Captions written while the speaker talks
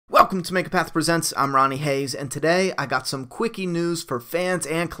Welcome to Make a Path Presents. I'm Ronnie Hayes, and today I got some quickie news for fans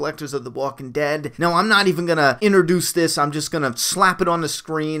and collectors of The Walking Dead. Now, I'm not even gonna introduce this, I'm just gonna slap it on the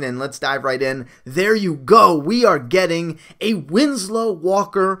screen and let's dive right in. There you go, we are getting a Winslow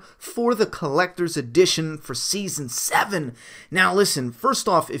Walker for the Collector's Edition for Season 7. Now listen, first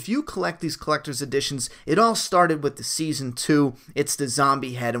off, if you collect these Collector's Editions, it all started with the Season 2, it's the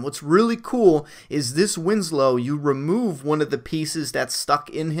zombie head, and what's really cool is this Winslow, you remove one of the pieces that's stuck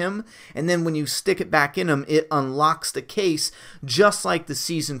in him, and then when you stick it back in him, it unlocks the case, just like the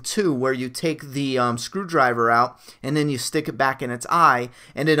Season 2, where you take the screwdriver out, and then you stick it back in its eye,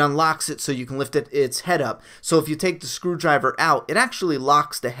 and it unlocks it so you can lift its head up. So if you take the screwdriver out, it actually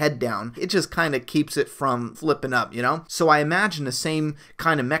locks the head down. It just kind of keeps it from flipping up, you know? So I imagine the same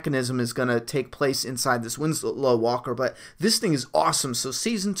kind of mechanism is going to take place inside this Winslow Walker, but this thing is awesome. So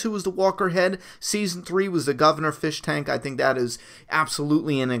Season 2 was the Walker head, Season 3 was the Governor fish tank. I think that is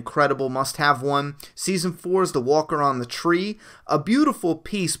absolutely an incredible must-have one. Season 4 is the Walker on the tree. A beautiful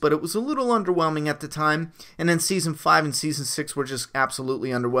piece, but it was a little underwhelming at the time. And then Season 5 and Season 6 were just absolutely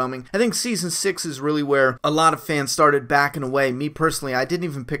underwhelming. I think Season 6 is really where a lot of fans started backing away. Me personally, I didn't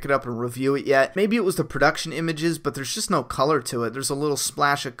even pick it up and review it yet. Maybe it was the production images, but there's just no color to it. There's a little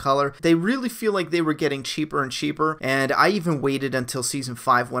splash of color. They really feel like they were getting cheaper and cheaper, and I even waited until Season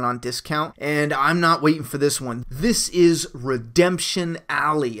 5 went on discount, and I'm not waiting for this one. This is Redemption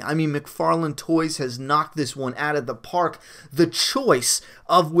Alley. I mean, McFarlane Toys has knocked this one out of the park. The choice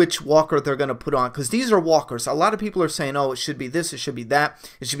of which Walker they're going to put on, because these are Walkers. A lot of people are saying, oh, it should be this, it should be that,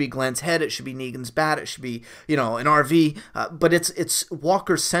 it should be Glenn's head, it should be Negan's bat, it should be, you know, an RV, but it's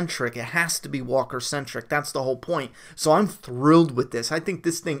Walker-centric. It has to be Walker-centric. That's the whole point. So I'm thrilled with this. I think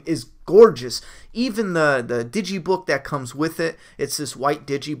this thing is gorgeous. Even the digibook that comes with it, it's this white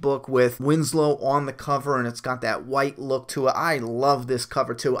digibook with Winslow on the cover, and it's got that white look to it. I love this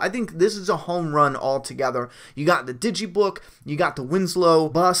cover too. I think this is a home run altogether. You got the digibook, you got the Winslow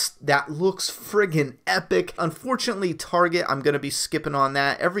bust that looks friggin' epic. Unfortunately, Target, I'm going to be skipping on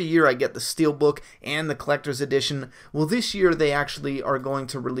that. Every year I get the Steelbook and the Collector's Edition. Well, this year they actually are going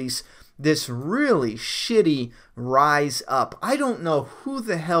to release this really shitty Rise Up. I don't know who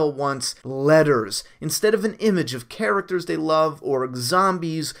the hell wants letters instead of an image of characters they love or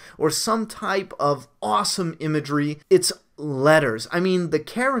zombies or some type of awesome imagery. It's letters. I mean, the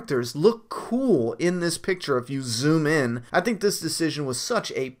characters look cool in this picture if you zoom in. I think this decision was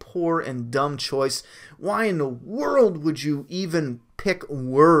such a poor and dumb choice. Why in the world would you even pick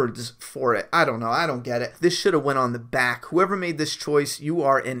words for it? I don't know. I don't get it. This should have went on the back. Whoever made this choice, you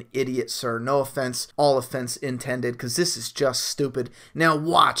are an idiot, sir. No offense. All offense intended, because this is just stupid. Now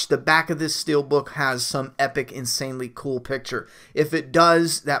watch. The back of this steelbook has some epic, insanely cool picture. If it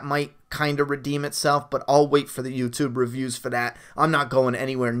does, that might kind of redeem itself, but I'll wait for the YouTube reviews for that. I'm not going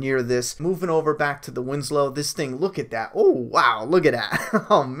anywhere near this. Moving over back to the Winslow, this thing, look at that. Oh, wow, look at that.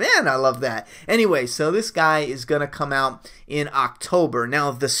 Oh, man, I love that. Anyway, so this guy is going to come out in October.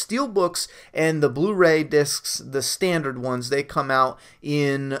 Now, the Steelbooks and the Blu-ray discs, the standard ones, they come out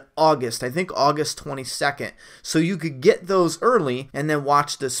in August. I think August 22nd. So you could get those early and then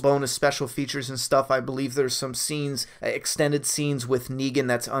watch this bonus special features and stuff. I believe there's some scenes, extended scenes with Negan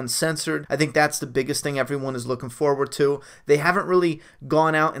that's uncensored. I think that's the biggest thing everyone is looking forward to. They haven't really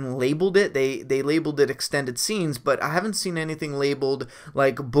gone out and labeled it. They labeled it extended scenes, but I haven't seen anything labeled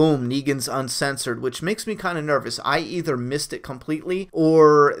like, boom, Negan's uncensored, which makes me kind of nervous. I either missed it completely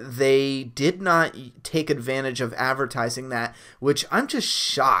or they did not take advantage of advertising that, which I'm just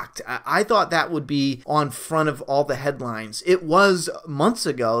shocked. I thought that would be on front of all the headlines. It was months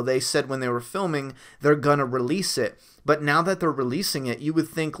ago. They said when they were filming, they're gonna release it. But now that they're releasing it, you would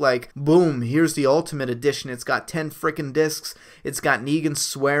think like, boom, here's the Ultimate Edition. It's got 10 frickin' discs. It's got Negan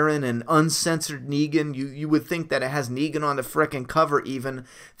swearing and uncensored Negan. You would think that it has Negan on the frickin' cover even.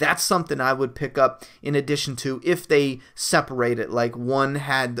 That's something I would pick up in addition to if they separate it. Like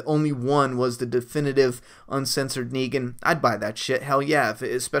only one was the definitive uncensored Negan. I'd buy that shit. Hell yeah,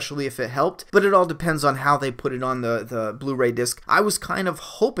 especially if it helped. But it all depends on how they put it on the Blu-ray disc. I was kind of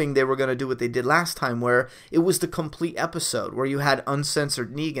hoping they were going to do what they did last time, where it was the complete episode where you had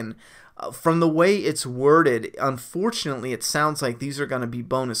uncensored Negan. From the way it's worded, unfortunately, it sounds like these are going to be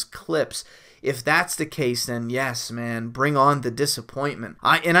bonus clips. If that's the case, then yes, man, bring on the disappointment.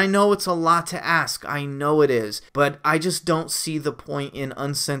 And I know it's a lot to ask. I know it is. But I just don't see the point in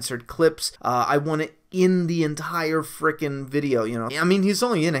uncensored clips. I want it in the entire frickin' video, you know. I mean, he's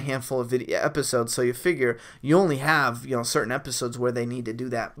only in a handful of episodes, so you figure you only have, you know, certain episodes where they need to do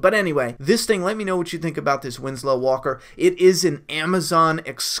that. But anyway, this thing, let me know what you think about this Winslow Walker. It is an Amazon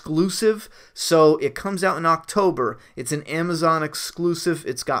exclusive, so it comes out in October. It's an Amazon exclusive.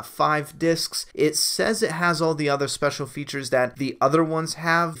 It's got 5 discs. It says it has all the other special features that the other ones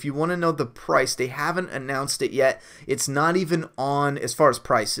have. If you want to know the price, they haven't announced it yet. It's not even on, as far as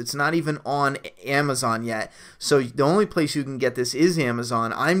price, it's not even on Amazon yet, so the only place you can get this is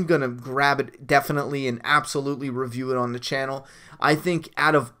Amazon. I'm gonna grab it definitely and absolutely review it on the channel. I think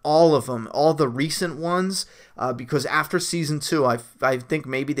out of all of them, all the recent ones, because after season 2, I think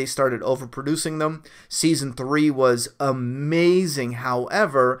maybe they started overproducing them. Season 3 was amazing.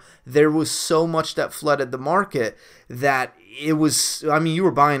 However, there was so much that flooded the market that it was, I mean, you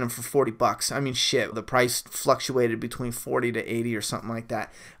were buying them for 40 bucks. I mean, shit, the price fluctuated between 40 to 80 or something like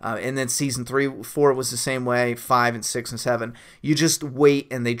that. And then season 3, 4 was the same way, 5 and 6 and 7. You just wait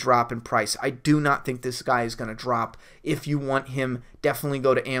and they drop in price. I do not think this guy is going to drop. If you want him, definitely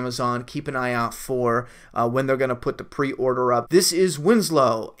go to Amazon. Keep an eye out for when they're going to put the pre-order up. This is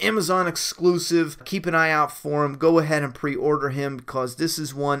Winslow, Amazon exclusive. Keep an eye out for him. Go ahead and pre-order him, because this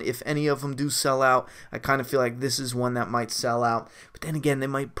is one, if any of them do sell out, I kind of feel like this is one that might sell out. But then again, they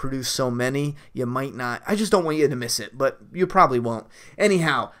might produce so many, you might not. I just don't want you to miss it, but you probably won't.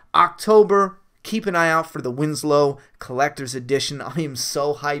 Anyhow, October, keep an eye out for the Winslow Collector's Edition. I am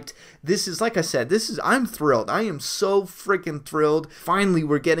so hyped. This is, like I said, I'm thrilled. I am so freaking thrilled. Finally,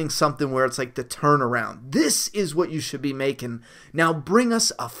 we're getting something where it's like the turnaround. This is what you should be making. Now bring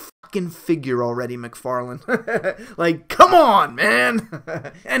us a fucking figure already, McFarlane. Like, come on, man.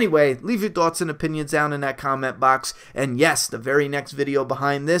 Anyway, leave your thoughts and opinions down in that comment box. And yes, the very next video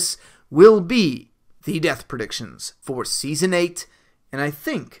behind this will be the death predictions for Season 8. And I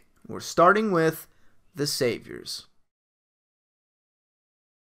think we're starting with the Saviors.